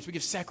first fruits. We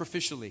give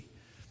sacrificially.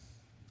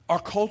 Our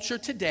culture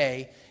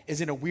today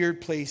is in a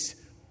weird place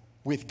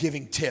with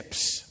giving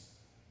tips.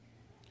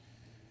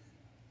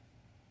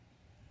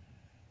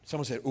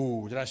 Someone said,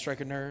 ooh, did I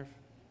strike a nerve?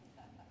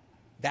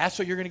 That's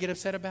what you're going to get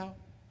upset about?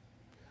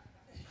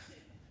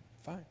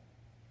 Fine.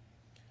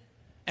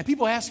 And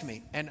people ask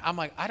me, and I'm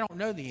like, I don't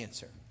know the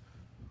answer.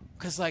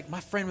 Because my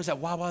friend was at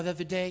Wawa the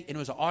other day, and it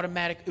was an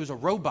automatic, it was a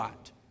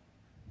robot.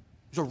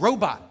 It was a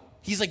robot.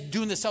 He's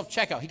doing the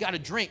self-checkout. He got a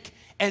drink,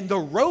 and the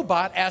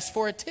robot asked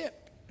for a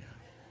tip.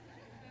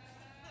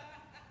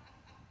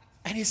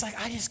 And he's like,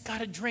 I just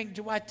got a drink.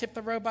 Do I tip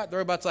the robot? The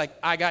robot's like,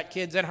 I got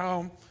kids at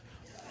home.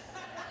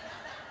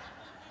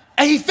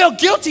 And he felt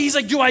guilty. He's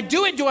like, do I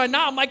do it? Do I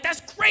not? I'm like, that's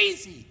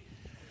crazy.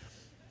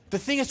 The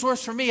thing that's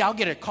worse for me, I'll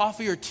get a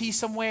coffee or tea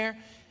somewhere,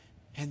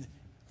 and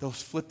they'll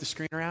flip the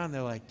screen around. And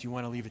they're like, do you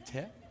want to leave a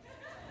tip?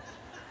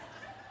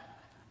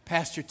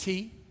 Pass your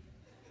tea.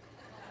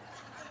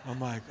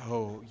 I'm like,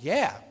 oh,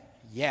 yeah,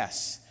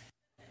 yes.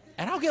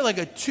 And I'll get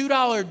a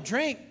 $2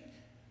 drink,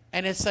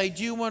 and it's like,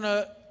 do you want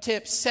to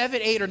tip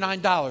 $7, $8, or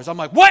 $9? I'm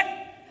like, what?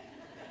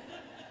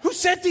 Who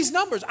set these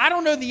numbers? I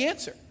don't know the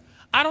answer.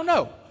 I don't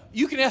know.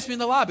 You can ask me in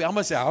the lobby. I'm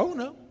going to say, I don't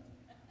know.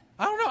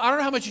 I don't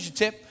know how much you should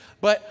tip,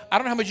 but I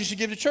don't know how much you should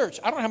give to church.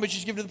 I don't know how much you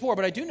should give to the poor,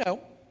 but I do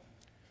know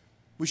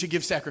we should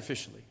give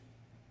sacrificially.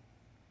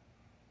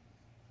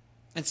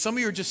 And some of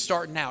you are just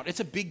starting out.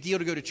 It's a big deal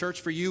to go to church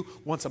for you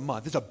once a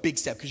month. It's a big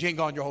step because you ain't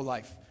gone your whole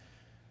life.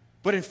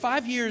 But in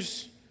 5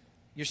 years,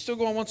 you're still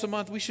going once a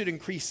month. We should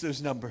increase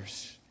those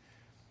numbers.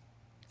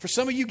 For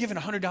some of you, giving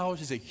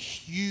 $100 is a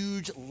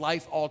huge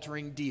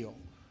life-altering deal.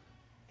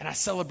 And I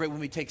celebrate when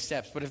we take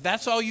steps. But if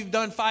that's all you've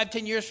done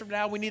 5-10 years from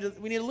now, we need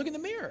to look in the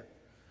mirror.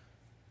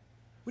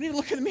 We need to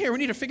look in the mirror. We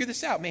need to figure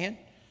this out, man.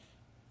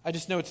 I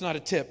just know it's not a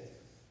tip.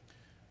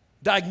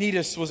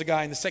 Diognetus was a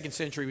guy in the 2nd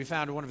century. We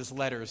found in one of his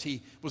letters.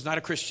 He was not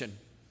a Christian,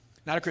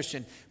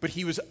 but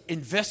he was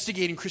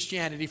investigating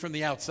Christianity from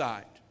the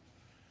outside.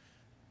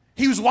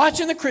 He was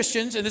watching the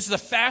Christians, and this is the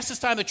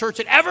fastest time the church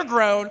had ever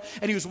grown,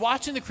 and he was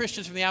watching the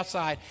Christians from the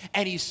outside,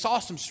 and he saw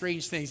some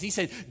strange things. He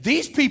said,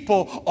 these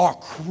people are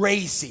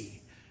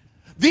crazy.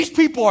 These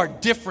people are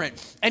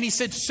different. And he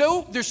said,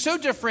 they're so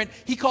different,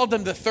 he called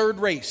them the third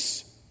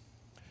race.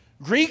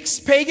 Greeks,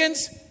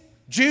 pagans,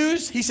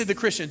 Jews, he said the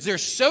Christians. They're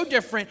so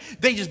different,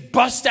 they just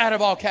bust out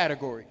of all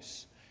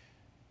categories.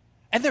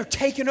 And they're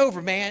taking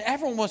over, man.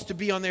 Everyone wants to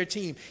be on their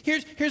team.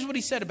 Here's what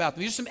he said about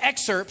them. Here's some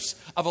excerpts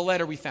of a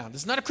letter we found.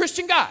 This is not a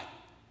Christian guy.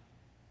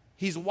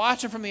 He's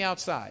watching from the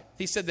outside.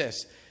 He said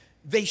this,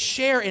 they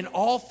share in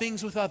all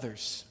things with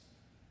others.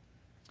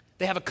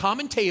 They have a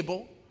common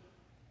table,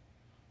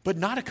 but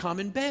not a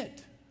common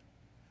bed.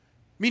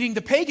 Meaning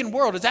the pagan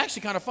world is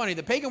actually kind of funny.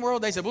 The pagan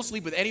world, they said, we'll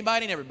sleep with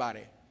anybody and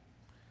everybody.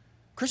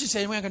 Christians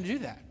say, we're not going to do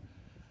that.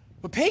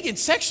 But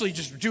pagans sexually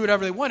just do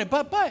whatever they wanted,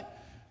 but they're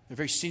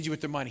very stingy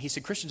with their money. He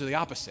said Christians are the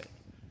opposite.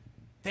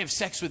 They have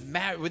sex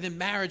within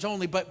marriage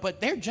only,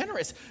 but they're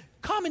generous.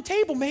 Common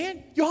table,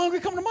 man. You hungry?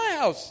 Come to my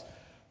house.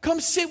 Come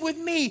sit with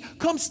me.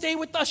 Come stay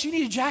with us. You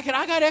need a jacket?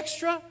 I got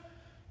extra.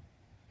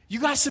 You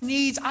got some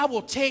needs? I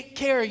will take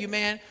care of you,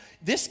 man.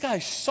 This guy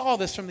saw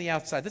this from the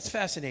outside. That's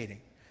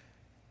fascinating.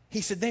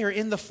 He said, they are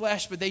in the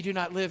flesh, but they do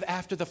not live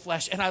after the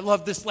flesh. And I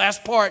love this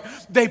last part.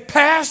 They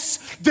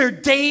pass their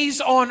days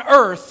on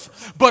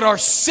earth, but are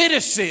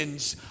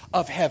citizens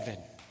of heaven.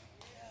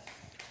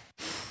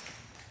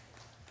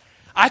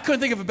 I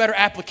couldn't think of a better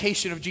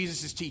application of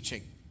Jesus'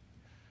 teaching.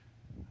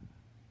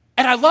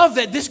 And I love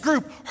that this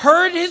group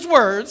heard his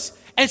words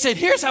and said,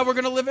 here's how we're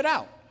going to live it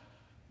out.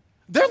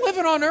 They're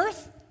living on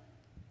earth.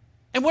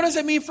 And what does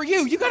that mean for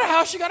you? You got a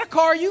house, you got a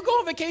car, you go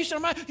on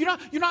vacation. You're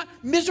not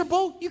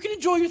miserable. You can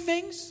enjoy your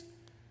things.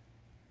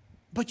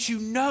 But you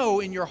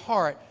know in your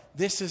heart,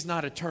 this is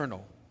not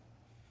eternal.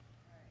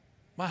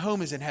 My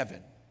home is in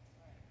heaven.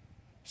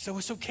 So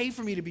it's okay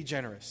for me to be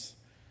generous.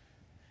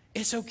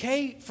 It's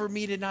okay for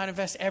me to not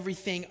invest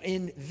everything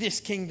in this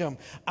kingdom.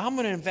 I'm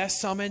going to invest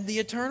some in the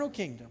eternal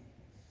kingdom.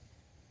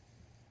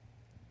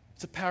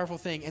 It's a powerful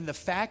thing. And the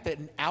fact that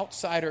an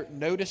outsider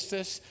noticed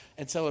this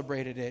and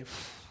celebrated it,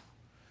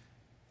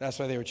 that's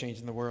why they were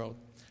changing the world.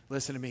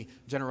 Listen to me.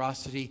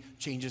 Generosity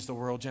changes the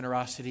world.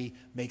 Generosity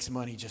makes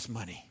money just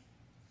money.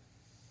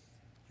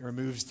 It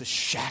removes the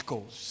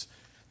shackles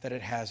that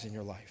it has in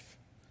your life.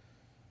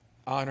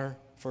 Honor,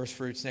 first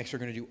fruits. Next, we're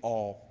going to do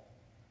all.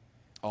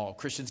 All.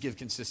 Christians give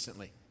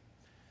consistently.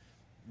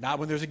 Not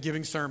when there's a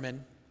giving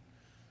sermon.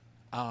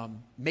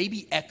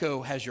 Maybe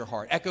Echo has your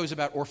heart. Echo is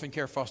about orphan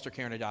care, foster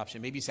care, and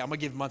adoption. Maybe you say, I'm going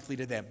to give monthly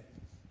to them.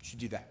 You should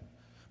do that.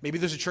 Maybe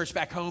there's a church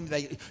back home,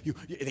 they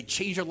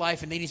change your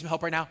life and they need some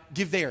help right now.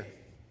 Give there.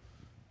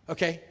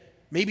 Okay?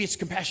 Maybe it's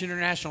Compassion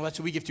International. That's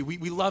who we give to.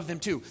 We love them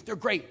too. They're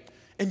great.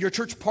 And your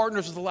church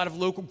partners with a lot of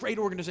local great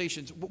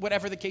organizations,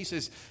 whatever the case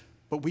is.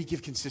 But we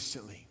give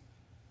consistently.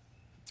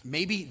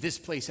 Maybe this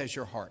place has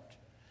your heart.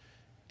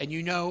 And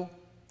you know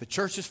the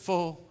church is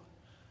full.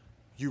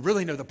 You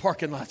really know the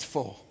parking lot's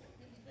full.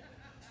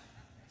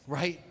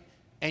 Right?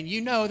 And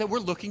you know that we're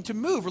looking to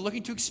move. We're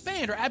looking to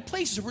expand or add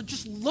places. We're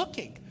just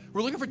looking.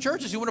 We're looking for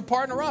churches who want to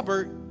partner up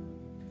or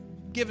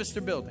give us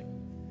their building.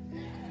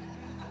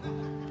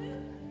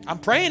 I'm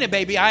praying it,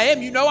 baby. I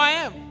am. You know I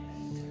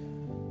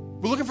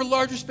am. We're looking for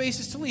larger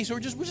spaces to lease. So we're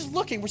just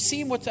looking. We're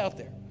seeing what's out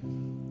there.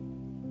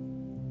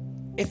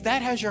 If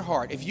that has your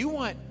heart, if you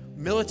want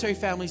military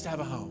families to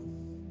have a home,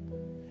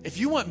 if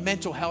you want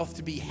mental health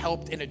to be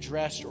helped and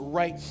addressed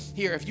right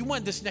here, if you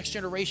want this next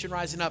generation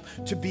rising up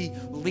to be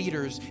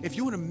leaders, if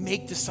you want to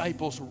make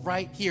disciples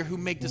right here who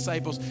make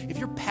disciples, if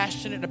you're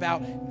passionate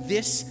about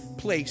this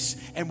place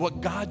and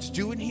what God's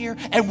doing here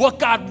and what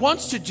God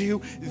wants to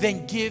do,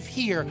 then give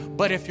here.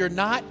 But if you're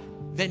not,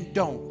 then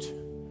don't.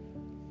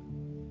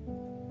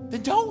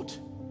 Then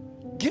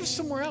don't. Give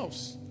somewhere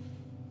else.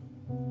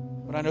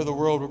 But I know the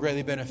world will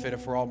greatly benefit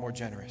if we're all more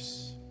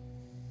generous.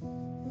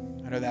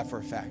 I know that for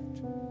a fact.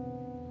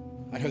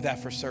 I know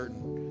that for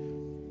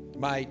certain.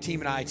 My team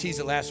and I teased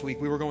it last week.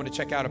 We were going to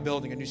check out a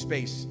building, a new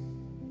space.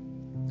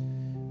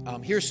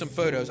 Here's some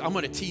photos. I'm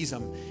going to tease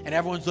them. And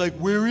everyone's like,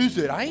 where is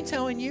it? I ain't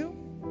telling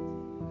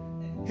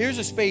you. Here's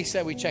a space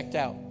that we checked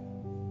out.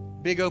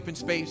 Big open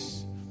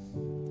space.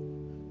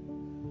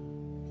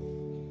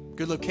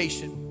 Good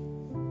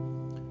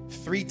location.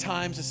 3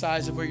 times the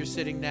size of where you're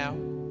sitting now.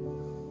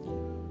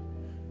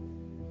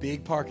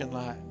 Big parking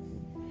lot.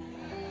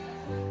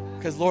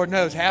 Because Lord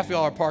knows half of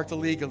y'all are parked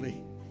illegally.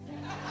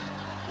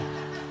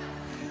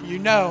 You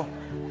know.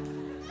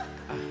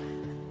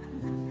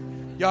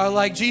 Y'all are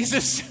like,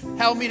 Jesus,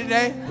 help me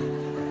today.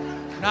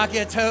 Not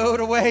get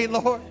towed away,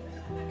 Lord.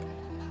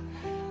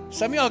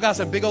 Some of y'all got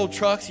some big old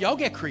trucks. Y'all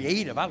get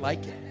creative. I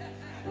like it.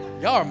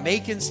 Y'all are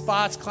making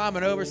spots,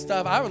 climbing over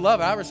stuff. I would love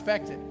it. I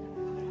respect it.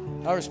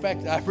 I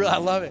respect it. I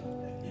love it.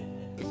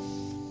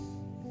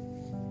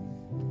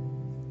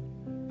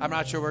 I'm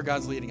not sure where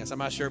God's leading us. I'm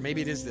not sure.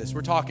 Maybe it is this.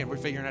 We're talking. We're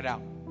figuring it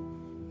out.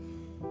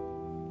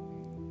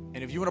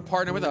 And if you want to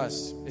partner with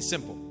us, it's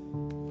simple.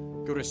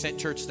 Go to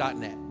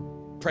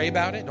ascentchurch.net. Pray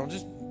about it. Don't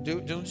just do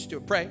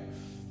it. Pray.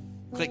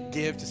 Click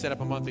give to set up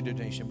a monthly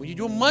donation. When you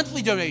do a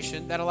monthly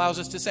donation, that allows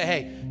us to say,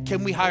 hey,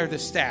 can we hire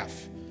this staff?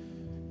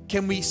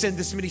 Can we send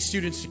this many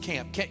students to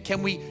camp?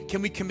 Can we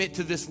commit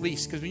to this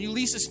lease? Because when you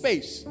lease a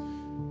space,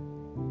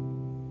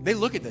 they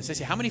look at this. They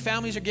say, how many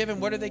families are given?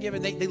 What are they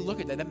given? They look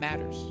at that. That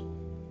matters.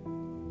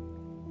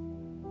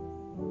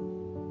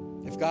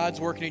 If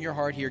God's working in your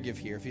heart here, give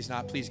here. If he's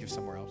not, please give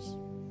somewhere else.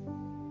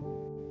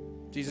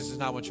 Jesus does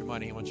not want your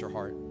money. He wants your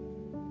heart. He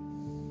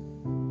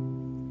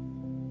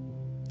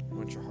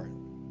wants your heart.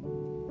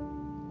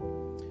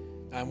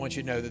 I want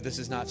you to know that this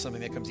is not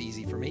something that comes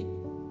easy for me.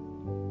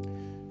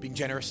 Being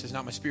generous is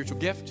not my spiritual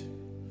gift.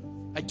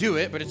 I do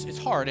it, but it's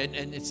hard,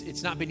 and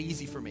it's not been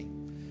easy for me.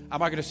 I'm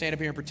not going to stand up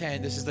here and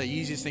pretend this is the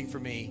easiest thing for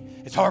me.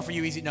 It's hard for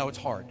you, easy. No, it's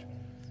hard.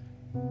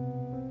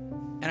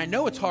 And I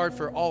know it's hard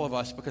for all of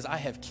us because I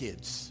have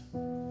kids.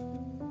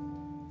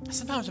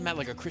 Sometimes I'm at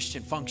like a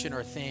Christian function or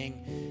a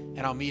thing,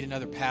 and I'll meet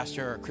another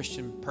pastor or a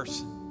Christian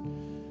person,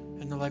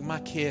 and they're like, my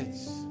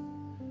kids,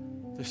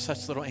 they're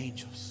such little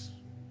angels.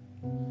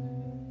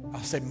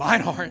 I'll say,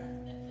 mine aren't.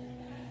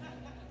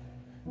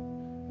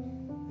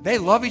 They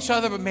love each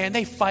other, but man,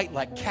 they fight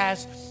like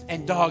cats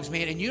and dogs,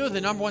 man. And you know the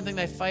number one thing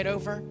they fight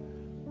over?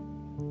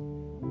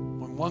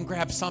 When one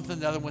grabs something,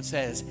 the other one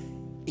says,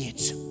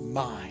 it's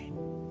mine.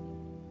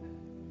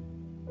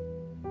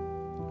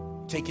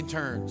 Taking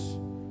turns,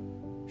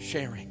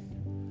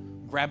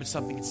 sharing, grabbing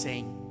something and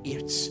saying,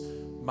 it's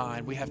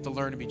mine. We have to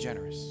learn to be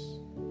generous.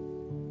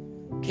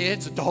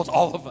 Kids, adults,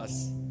 all of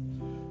us.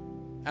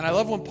 And I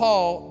love when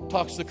Paul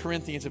talks to the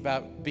Corinthians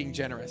about being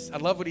generous. I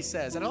love what he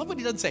says. And I love what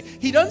he doesn't say.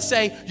 He doesn't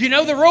say, you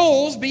know the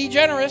rules, be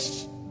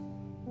generous.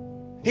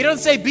 He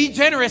doesn't say be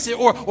generous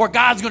or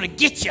God's going to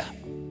get you.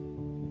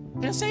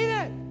 He doesn't say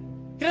that.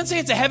 He doesn't say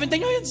it's a heaven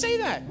thing. No, he doesn't say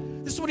that.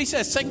 This is what he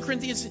says, 2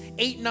 Corinthians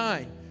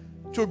 8:9.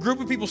 To a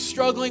group of people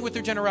struggling with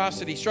their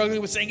generosity,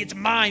 struggling with saying it's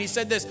mine. He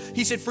said this.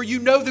 He said, for you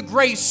know the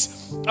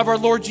grace of our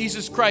Lord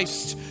Jesus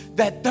Christ,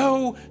 that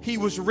though he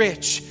was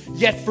rich,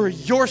 yet for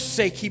your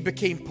sake he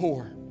became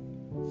poor,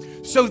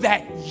 so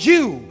that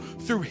you,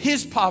 through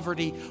his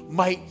poverty,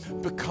 might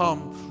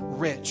become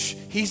rich.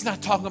 He's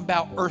not talking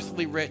about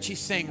earthly rich. He's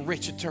saying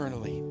rich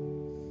eternally.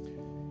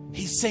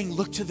 He's saying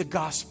look to the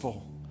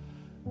gospel,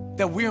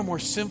 that we are more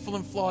sinful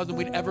and flawed than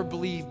we'd ever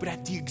believe, but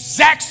at the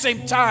exact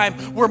same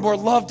time, we're more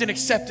loved and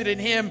accepted in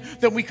him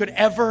than we could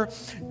ever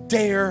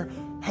dare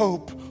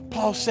hope.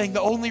 Paul's saying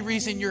the only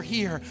reason you're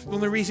here, the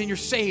only reason you're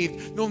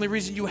saved, the only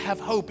reason you have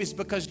hope is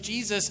because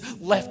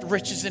Jesus left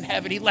riches in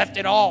heaven. He left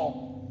it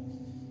all.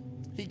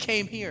 He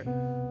came here.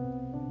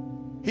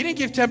 He didn't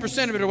give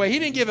 10% of it away. He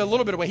didn't give a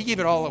little bit away. He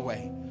gave it all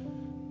away.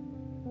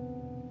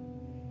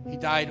 He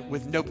died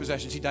with no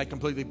possessions. He died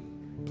completely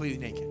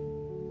naked.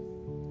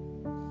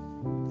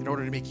 In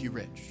order to make you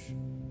rich.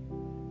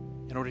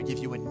 In order to give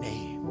you a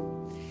name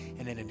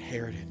and an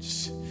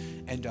inheritance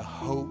and a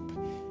hope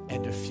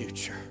and a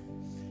future.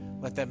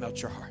 Let that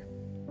melt your heart.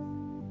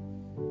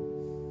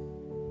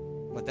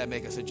 Let that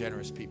make us a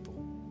generous people.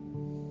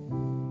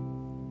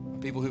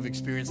 People who've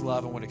experienced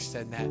love and want to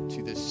extend that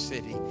to this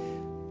city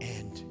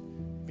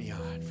and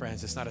beyond.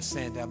 Friends, it's not a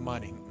sin to have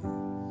money.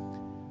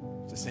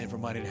 It's a sin for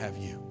money to have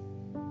you.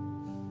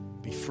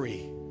 Be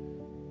free.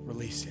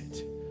 Release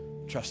it.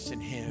 Trust in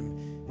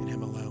him and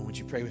him alone. Would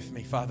you pray with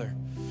me? Father,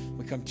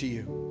 we come to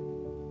you.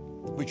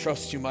 We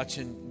trust too much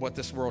in what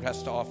this world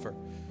has to offer.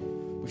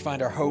 We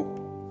find our hope.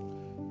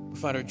 We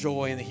find our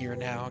joy in the here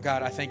and now.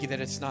 God, I thank you that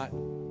it's not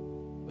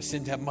a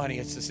sin to have money.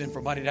 It's a sin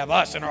for money to have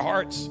us in our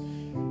hearts.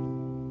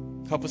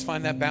 Help us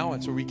find that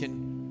balance where we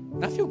can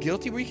not feel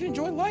guilty, where we can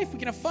enjoy life. We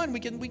can have fun. We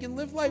can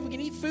live life. We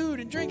can eat food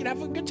and drink and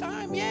have a good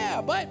time.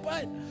 Yeah,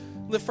 but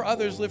live for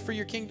others. Live for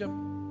your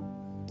kingdom.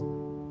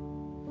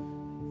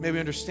 May we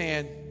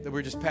understand that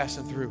we're just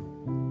passing through.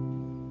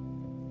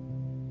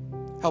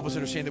 Help us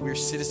understand that we are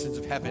citizens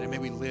of heaven, and may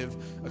we live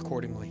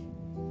accordingly.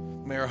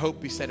 May our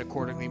hope be set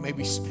accordingly. May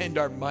we spend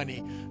our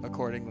money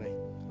accordingly.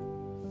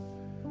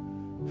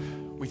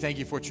 We thank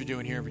you for what you're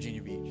doing here in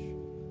Virginia Beach.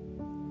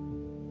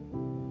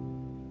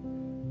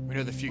 We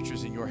know the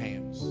future's in your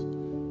hands.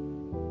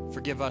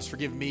 Forgive us,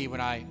 forgive me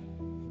when I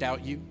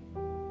doubt you.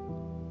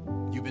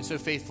 You've been so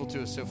faithful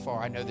to us so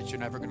far. I know that you're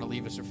never going to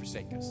leave us or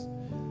forsake us.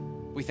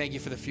 We thank you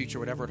for the future,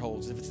 whatever it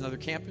holds. If it's another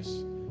campus,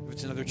 if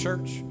it's another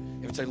church,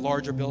 if it's a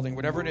larger building,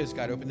 whatever it is,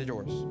 God, open the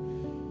doors.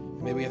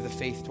 And may we have the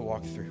faith to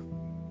walk through.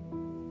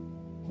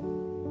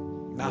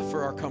 Not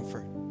for our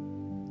comfort,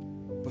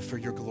 but for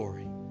your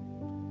glory.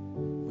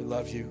 We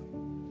love you.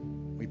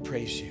 We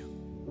praise you.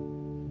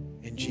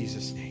 In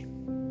Jesus' name,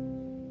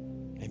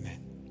 amen.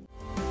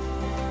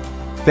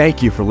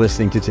 Thank you for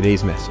listening to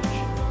today's message.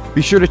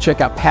 Be sure to check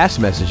out past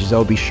messages that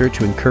will be sure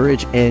to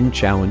encourage and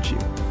challenge you.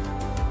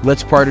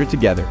 Let's partner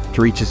together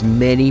to reach as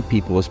many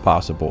people as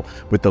possible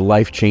with the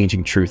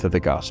life-changing truth of the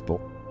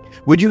gospel.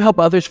 Would you help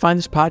others find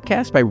this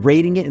podcast by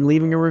rating it and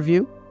leaving a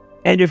review?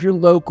 And if you're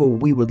local,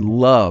 we would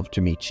love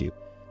to meet you.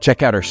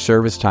 Check out our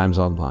service times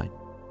online.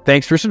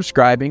 Thanks for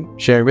subscribing,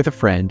 sharing with a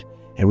friend,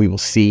 and we will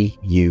see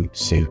you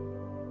soon.